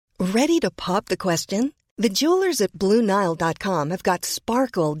Ready to pop the question? The jewelers at BlueNile.com have got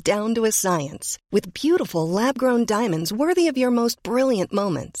sparkle down to a science with beautiful lab-grown diamonds worthy of your most brilliant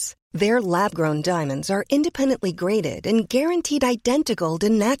moments. Their lab-grown diamonds are independently graded and guaranteed identical to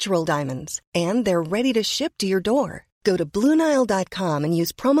natural diamonds, and they're ready to ship to your door. Go to BlueNile.com and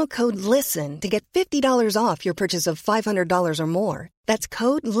use promo code LISTEN to get $50 off your purchase of $500 or more. That's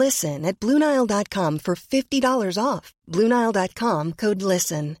code LISTEN at BlueNile.com for $50 off. BlueNile.com, code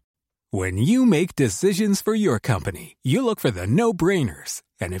LISTEN. When you make decisions for your company, you look for the no-brainers.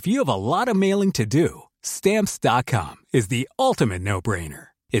 And if you have a lot of mailing to do, Stamps.com is the ultimate no-brainer.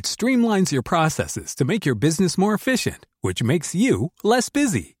 It streamlines your processes to make your business more efficient, which makes you less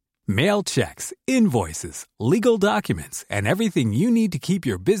busy. Mail checks, invoices, legal documents, and everything you need to keep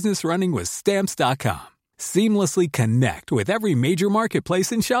your business running with Stamps.com. Seamlessly connect with every major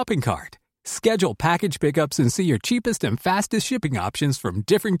marketplace and shopping cart. Schedule package pickups and see your cheapest and fastest shipping options from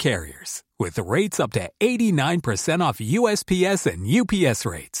different carriers. With rates up to 89% off USPS and UPS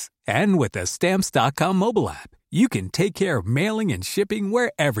rates. And with the Stamps.com mobile app, you can take care of mailing and shipping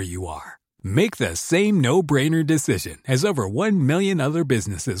wherever you are. Make the same no-brainer decision as over 1 million other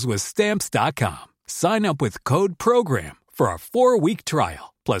businesses with Stamps.com. Sign up with code PROGRAM for a 4-week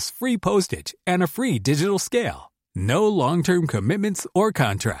trial, plus free postage and a free digital scale. No long-term commitments or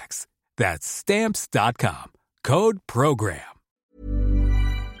contracts. That's Stamps.com. Code PROGRAM.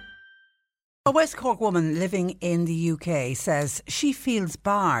 A West Cork woman living in the UK says she feels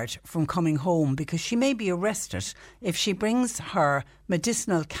barred from coming home because she may be arrested if she brings her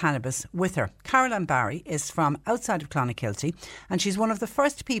medicinal cannabis with her. Caroline Barry is from outside of Clonakilty and she's one of the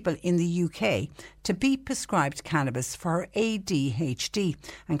first people in the UK to be prescribed cannabis for her ADHD.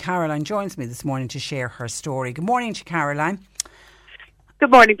 And Caroline joins me this morning to share her story. Good morning to you, Caroline. Good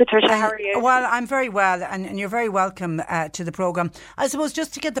morning, Patricia. How are you? Well, I'm very well, and you're very welcome to the programme. I suppose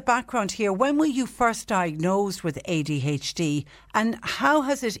just to get the background here, when were you first diagnosed with ADHD and how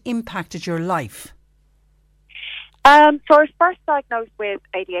has it impacted your life? So I was first diagnosed with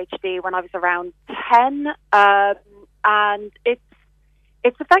ADHD when I was around 10, and it's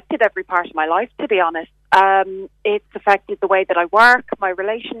affected every part of my life, to be honest. It's affected the way that I work, my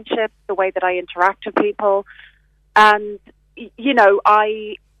relationships, the way that I interact with people, and you know,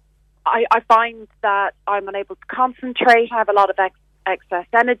 I find that I'm unable to concentrate. I have a lot of excess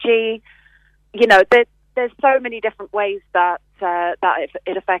energy. You know, there's so many different ways that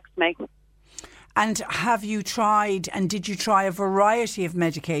it affects me. And have you tried, and did you try a variety of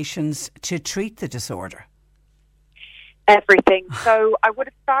medications to treat the disorder? Everything. So I would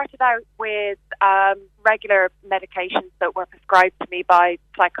have started out with regular medications that were prescribed to me by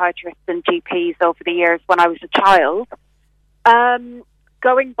psychiatrists and GPs over the years when I was a child.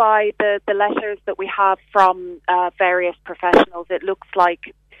 Going by the letters that we have from various professionals, it looks like,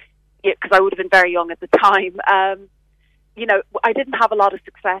 because I would have been very young at the time, you know, I didn't have a lot of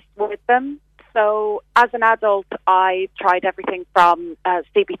success with them. So as an adult, I tried everything from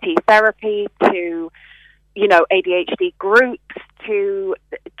CBT therapy to, you know, ADHD groups to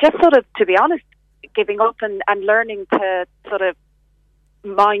just sort of, to be honest, giving up and learning to sort of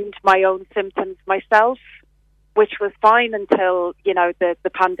mind my own symptoms myself, which was fine until, you know, the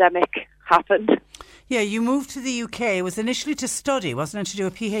pandemic happened. Yeah, you moved to the UK. It was initially to study, wasn't it, to do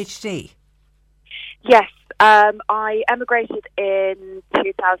a PhD? Yes. I emigrated in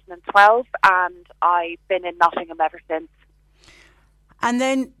 2012 and I've been in Nottingham ever since. And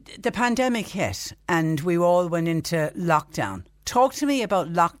then the pandemic hit and we all went into lockdown. Talk to me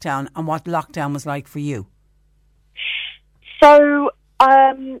about lockdown and what lockdown was like for you. So,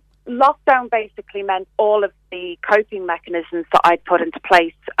 lockdown basically meant all of the coping mechanisms that I'd put into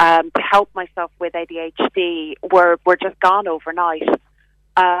place to help myself with ADHD were just gone overnight.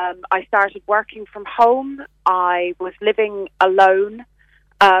 I started working from home. I was living alone.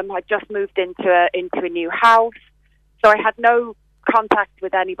 I just moved into a new house, so I had no contact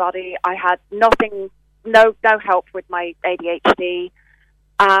with anybody. I had nothing, no help with my ADHD,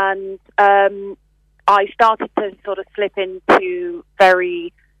 and I started to sort of slip into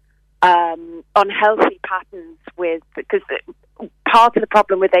very unhealthy patterns because part of the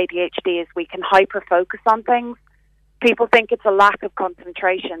problem with ADHD is we can hyper focus on things. People think it's a lack of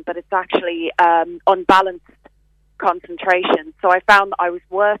concentration, but it's actually unbalanced concentration. So I found that I was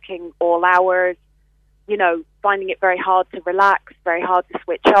working all hours, you know, finding it very hard to relax, very hard to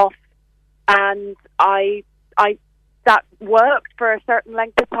switch off. And I that worked for a certain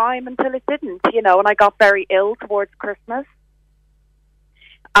length of time until it didn't, you know, and I got very ill towards Christmas.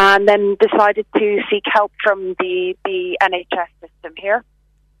 And then decided to seek help from the NHS system here.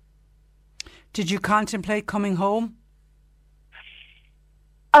 Did you contemplate coming home?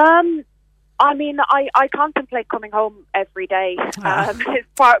 I mean, I contemplate coming home every day. It's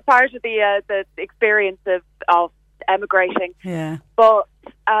part of the experience of emigrating. Yeah. But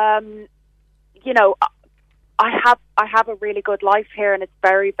you know, I have a really good life here, and it's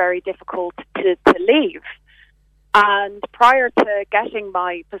very, very difficult to leave. And prior to getting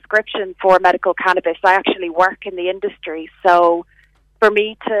my prescription for medical cannabis, I actually work in the industry. So for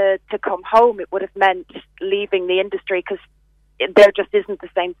me to come home, it would have meant leaving the industry, because there just isn't the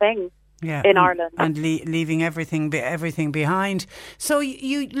same thing. Yeah, in Ireland, and leaving everything behind. So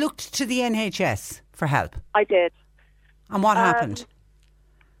you looked to the NHS for help. I did. And what happened?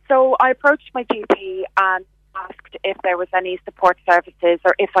 So I approached my GP and asked if there was any support services,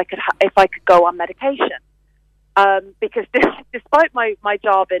 or if I could go on medication. Because despite my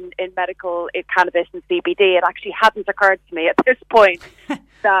job in cannabis and CBD, it actually hadn't occurred to me at this point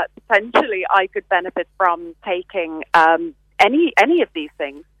that potentially I could benefit from taking any of these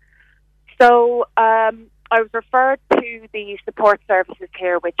things. So I was referred to the support services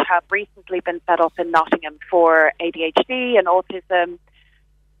here, which have recently been set up in Nottingham for ADHD and autism,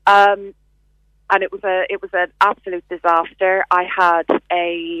 and it was an absolute disaster. I had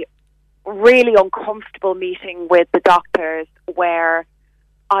a really uncomfortable meeting with the doctors, where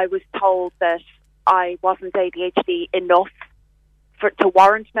I was told that I wasn't ADHD enough to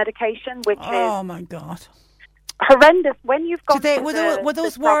warrant medication, which oh my God, horrendous. When you've got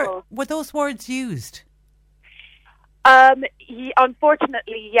were those words used?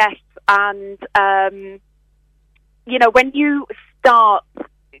 Unfortunately, yes. And you know, when you start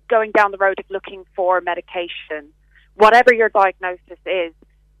going down the road of looking for medication, whatever your diagnosis is,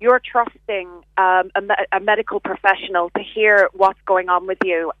 you're trusting a medical professional to hear what's going on with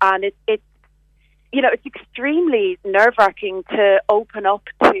you, and it's you know, it's extremely nerve-wracking to open up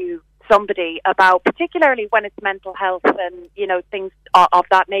to somebody about, particularly when it's mental health and, you know, things of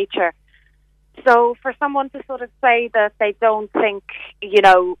that nature. So for someone to sort of say that they don't think, you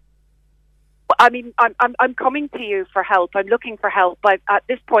know, I mean, I'm coming to you for help. I'm looking for help. But at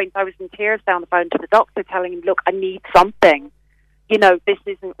this point, I was in tears down the phone to the doctor, telling him, look, I need something. You know, this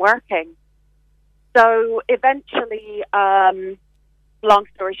isn't working. So eventually, long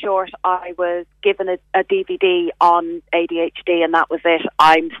story short, I was given a DVD on ADHD, and that was it.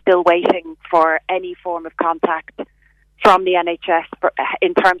 I'm still waiting for any form of contact from the NHS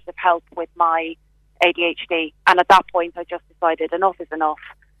in terms of help with my ADHD. And at that point, I just decided enough is enough.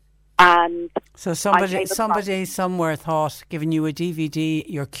 And so somebody somewhere thought, giving you a DVD,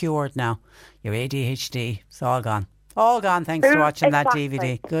 you're cured now. Your ADHD, it's all gone. All gone thanks to watching that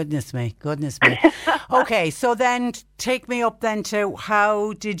DVD. Goodness me. Okay, so then take me up then to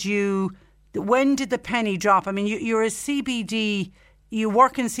when did the penny drop? I mean, you're a CBD, you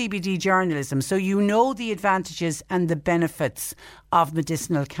work in CBD journalism, so you know the advantages and the benefits of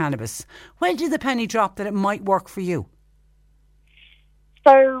medicinal cannabis. When did the penny drop that it might work for you?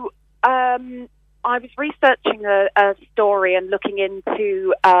 So I was researching a story and looking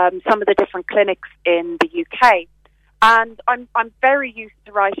into some of the different clinics in the UK. And I'm very used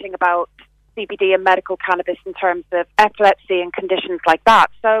to writing about CBD and medical cannabis in terms of epilepsy and conditions like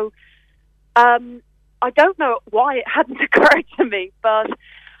that. So I don't know why it hadn't occurred to me, but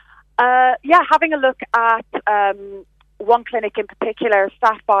having a look at one clinic in particular,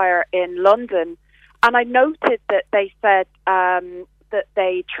 Sapphire in London, and I noted that they said that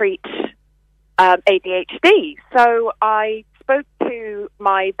they treat ADHD. So I spoke to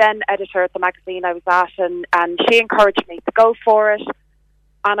my then editor at the magazine I was at, and she encouraged me to go for it.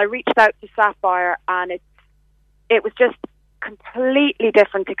 And I reached out to Sapphire, and it was just completely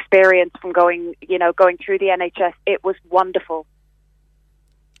different experience from going through the NHS. It was wonderful.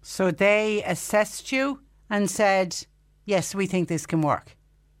 So they assessed you and said, yes, we think this can work.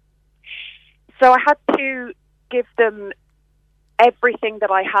 So I had to give them everything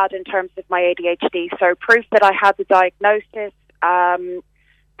that I had in terms of my ADHD. So proof that I had the diagnosis,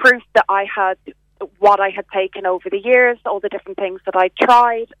 proof that I had what I had taken over the years, all the different things that I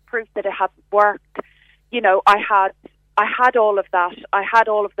tried, proof that it hadn't worked. You know, I had all of that. I had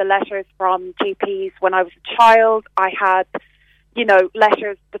all of the letters from GPs when I was a child. I had, you know,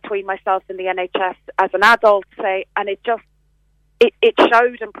 letters between myself and the NHS as an adult, say, and it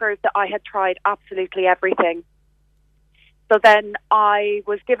showed and proved that I had tried absolutely everything. So then I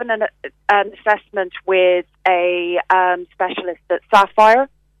was given an assessment with a specialist at Sapphire,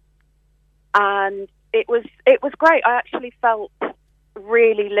 and it was great. I actually felt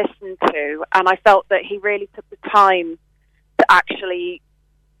really listened to, and I felt that he really took the time to actually,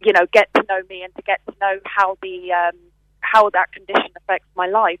 you know, get to know me and to get to know how that condition affects my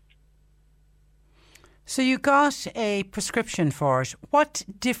life. So you got a prescription for it. What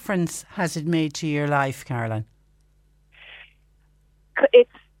difference has it made to your life, Caroline? It's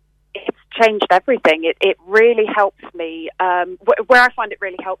changed everything. It really helps me. Where I find it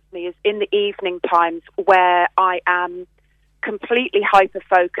really helps me is in the evening times where I am completely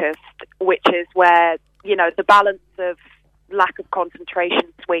hyper-focused, which is where, the balance of lack of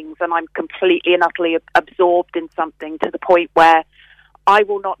concentration swings and I'm completely and utterly absorbed in something to the point where I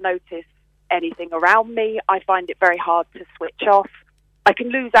will not notice anything around me. I find it very hard to switch off. I can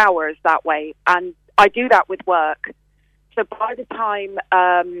lose hours that way, and I do that with work. So by the time,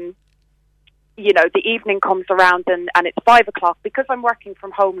 the evening comes around and it's 5 o'clock, because I'm working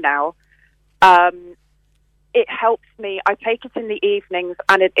from home now, it helps me. I take it in the evenings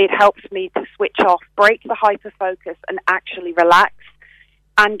and it helps me to switch off, break the hyper-focus and actually relax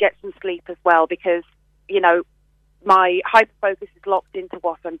and get some sleep as well, because, my hyper-focus is locked into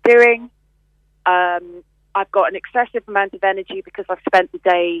what I'm doing. I've got an excessive amount of energy because I've spent the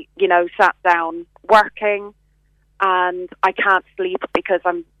day, sat down working, and I can't sleep because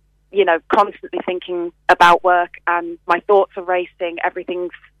I'm, constantly thinking about work and my thoughts are racing.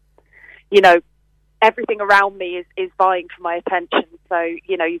 Everything's, everything around me is vying for my attention. So,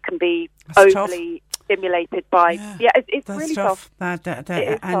 you can be That's overly stimulated by... it's that's really tough. tough.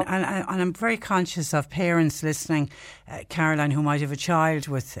 And I'm very conscious of parents listening, Caroline, who might have a child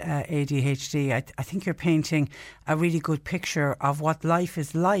with ADHD. I think you're painting a really good picture of what life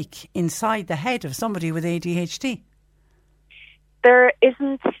is like inside the head of somebody with ADHD. There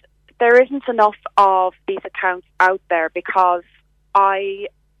isn't enough of these accounts out there, because I'm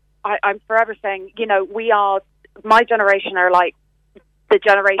forever saying, my generation are like the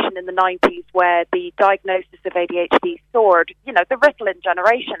generation in the 90s where the diagnosis of ADHD soared, the Ritalin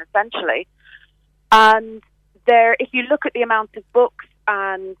generation, essentially. And if you look at the amount of books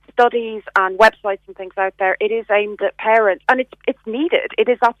and studies and websites and things out there, it is aimed at parents, and it's needed. It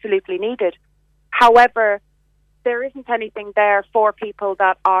is absolutely needed. However, there isn't anything there for people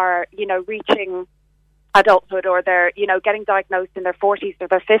that are, reaching adulthood, or they're, getting diagnosed in their 40s or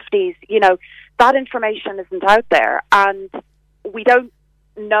their 50s. That information isn't out there, and we don't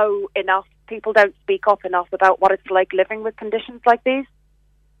know enough. People don't speak up enough about what it's like living with conditions like these.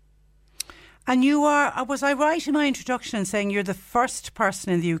 And you are, was I right in my introduction in saying you're the first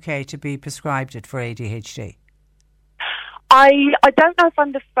person in the UK to be prescribed it for ADHD? I don't know if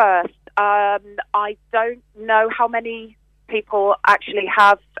I'm the first. I don't know how many people actually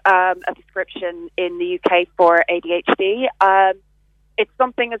have a prescription in the UK for ADHD. It's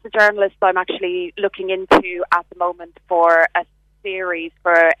something, as a journalist, I'm actually looking into at the moment for a series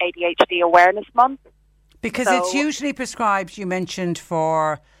for ADHD Awareness Month. Because it's usually prescribed, you mentioned,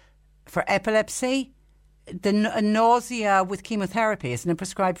 for epilepsy, the nausea with chemotherapy. Isn't it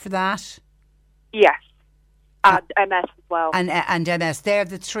prescribed for that? Yes. And MS as well. And MS. They're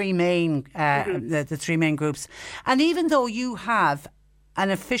the three main the three main groups. And even though you have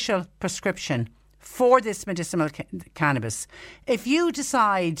an official prescription for this medicinal cannabis, if you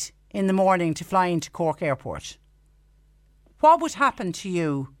decide in the morning to fly into Cork Airport, what would happen to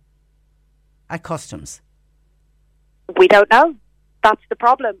you at customs? We don't know. That's the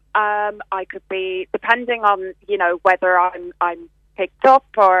problem. I could be, depending on, whether I'm picked up,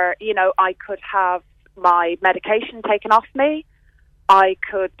 or, I could have my medication taken off me. I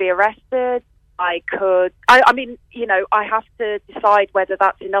could be arrested. I have to decide whether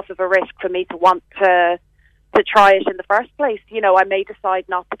that's enough of a risk for me to want to try it in the first place. I may decide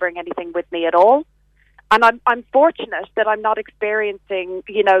not to bring anything with me at all. And I'm fortunate that I'm not experiencing,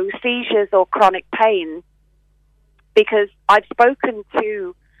 seizures or chronic pain, because I've spoken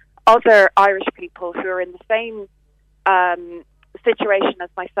to other Irish people who are in the same situation as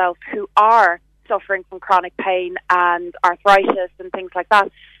myself, who are suffering from chronic pain and arthritis and things like that,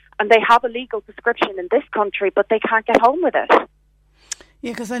 and they have a legal prescription in this country, but they can't get home with it.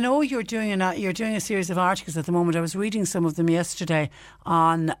 Yeah, because I know you're doing a series of articles at the moment. I was reading some of them yesterday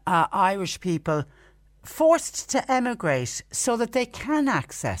on Irish people forced to emigrate so that they can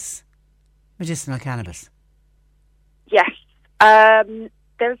access medicinal cannabis. Yes,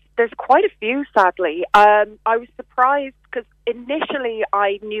 there's quite a few, sadly. I was surprised because initially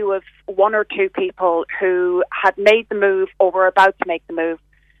I knew of one or two people who had made the move or were about to make the move.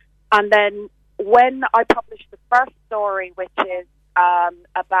 And then when I published the first story, which is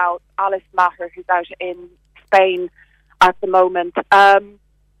about Alice Maher, who's out in Spain at the moment,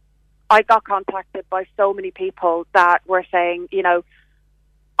 I got contacted by so many people that were saying,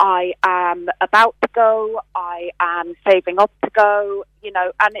 I am about to go, I am saving up to go,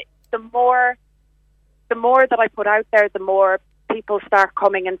 and the more that I put out there, the more people start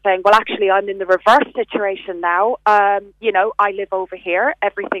coming and saying, well, actually, I'm in the reverse situation now. You know, I live over here.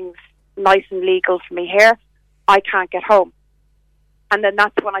 Everything's nice and legal for me here. I can't get home. And then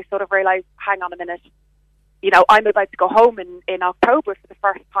that's when I sort of realised, hang on a minute, you know, I'm about to go home in October for the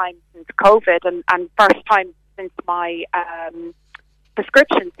first time since COVID and first time since my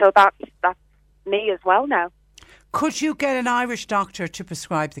prescription. So that's me as well now. Could you get an Irish doctor to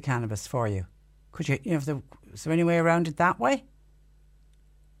prescribe the cannabis for you? Could you, is there any way around it that way?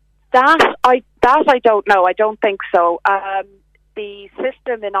 That I don't know. I don't think so. The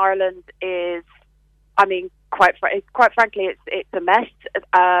system in Ireland is, I mean, quite frankly, it's a mess.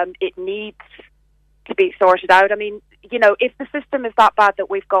 It needs to be sorted out. I mean, you know, if the system is that bad that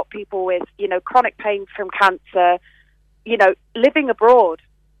we've got people with, you know, chronic pain from cancer, you know, living abroad,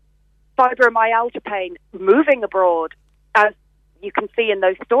 fibromyalgia pain, moving abroad, as you can see in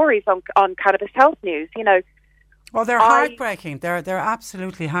those stories on Cannabis Health News, you know. Well, they're heartbreaking. They're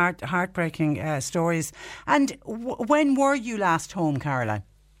absolutely heartbreaking stories. And when were you last home, Caroline?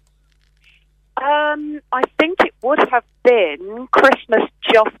 I think it would have been Christmas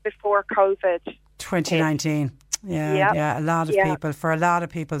just before COVID. 2019. Yeah, a lot of people, for a lot of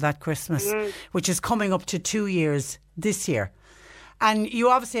people, that Christmas, which is coming up to 2 years this year. And you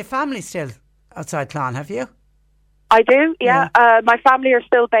obviously have family still outside Clon, have you? I do, yeah. My family are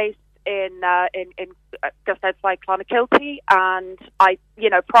still based in just outside Clonakilty, and I, you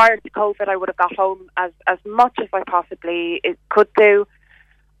know, prior to COVID, I would have got home as much as I possibly could do,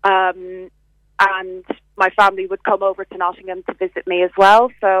 and my family would come over to Nottingham to visit me as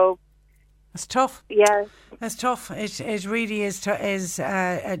well. So it's tough. Yeah, it's tough. It really is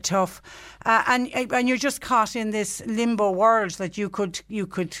tough, and you're just caught in this limbo world that you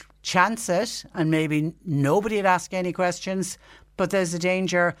could chance it, and maybe nobody would ask any questions, but there's a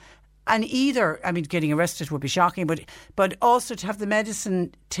danger. And either, I mean, getting arrested would be shocking, but also to have the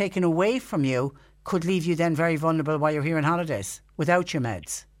medicine taken away from you could leave you then very vulnerable while you're here on holidays without your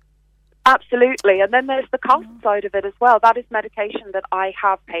meds. Absolutely. And then there's the cost side of it as well. That is medication that I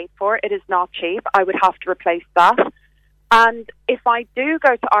have paid for. It is not cheap. I would have to replace that. And if I do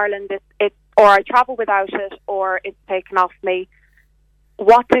go to Ireland, or I travel without it, or it's taken off me,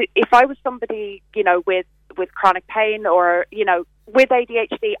 if I was somebody, you know, with chronic pain or, you know, with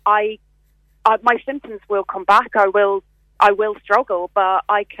ADHD, my symptoms will come back. I will struggle, but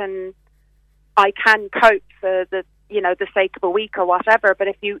I can cope for the sake of a week or whatever. But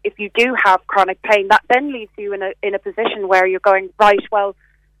if you do have chronic pain, that then leaves you in a position where you're going, right, well,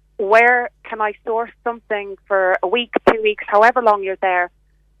 where can I source something for a week, 2 weeks, however long you're there?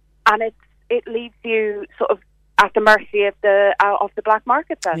 And it leaves you sort of at the mercy of the black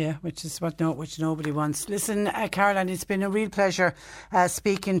market then. Yeah, which nobody wants. Listen, Caroline, it's been a real pleasure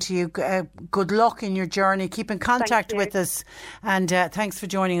speaking to you. Good luck in your journey. Keep in contact with us, and thanks for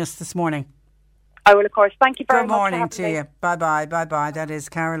joining us this morning. I will, of course. Thank you very much. Good morning to you. Bye-bye. That is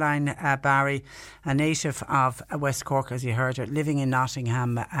Caroline Barry, a native of West Cork, as you heard her, living in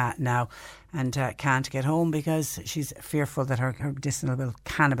Nottingham now, and can't get home because she's fearful that her medicinal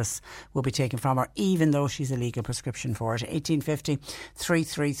cannabis will be taken from her, even though she's a legal prescription for it. 1850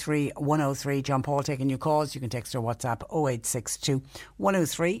 333 103. John Paul taking your calls. You can text or WhatsApp 0862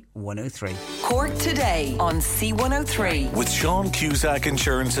 103 103. Cork Today on C103. With Sean Cusack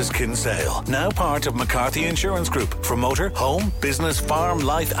Insurance's Kinsale, now part of McCarthy Insurance Group. For motor, home, business, farm,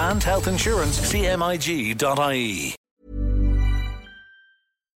 life and health insurance, cmig.ie.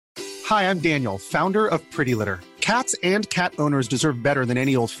 Hi, I'm Daniel, founder of Pretty Litter. Cats and cat owners deserve better than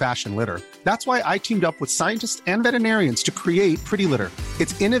any old-fashioned litter. That's why I teamed up with scientists and veterinarians to create Pretty Litter.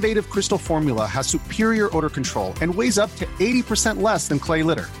 Its innovative crystal formula has superior odor control and weighs up to 80% less than clay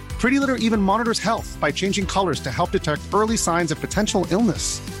litter. Pretty Litter even monitors health by changing colors to help detect early signs of potential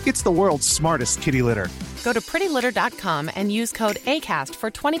illness. It's the world's smartest kitty litter. Go to prettylitter.com and use code ACAST for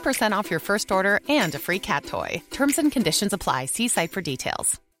 20% off your first order and a free cat toy. Terms and conditions apply. See site for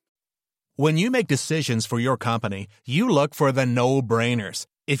details. When you make decisions for your company, you look for the no-brainers.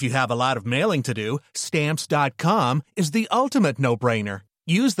 If you have a lot of mailing to do, Stamps.com is the ultimate no-brainer.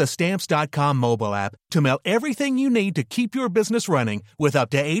 Use the Stamps.com mobile app to mail everything you need to keep your business running with up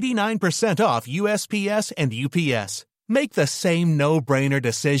to 89% off USPS and UPS. Make the same no-brainer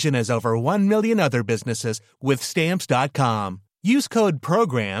decision as over 1 million other businesses with Stamps.com. Use code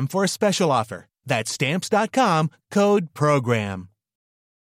PROGRAM for a special offer. That's Stamps.com, code PROGRAM.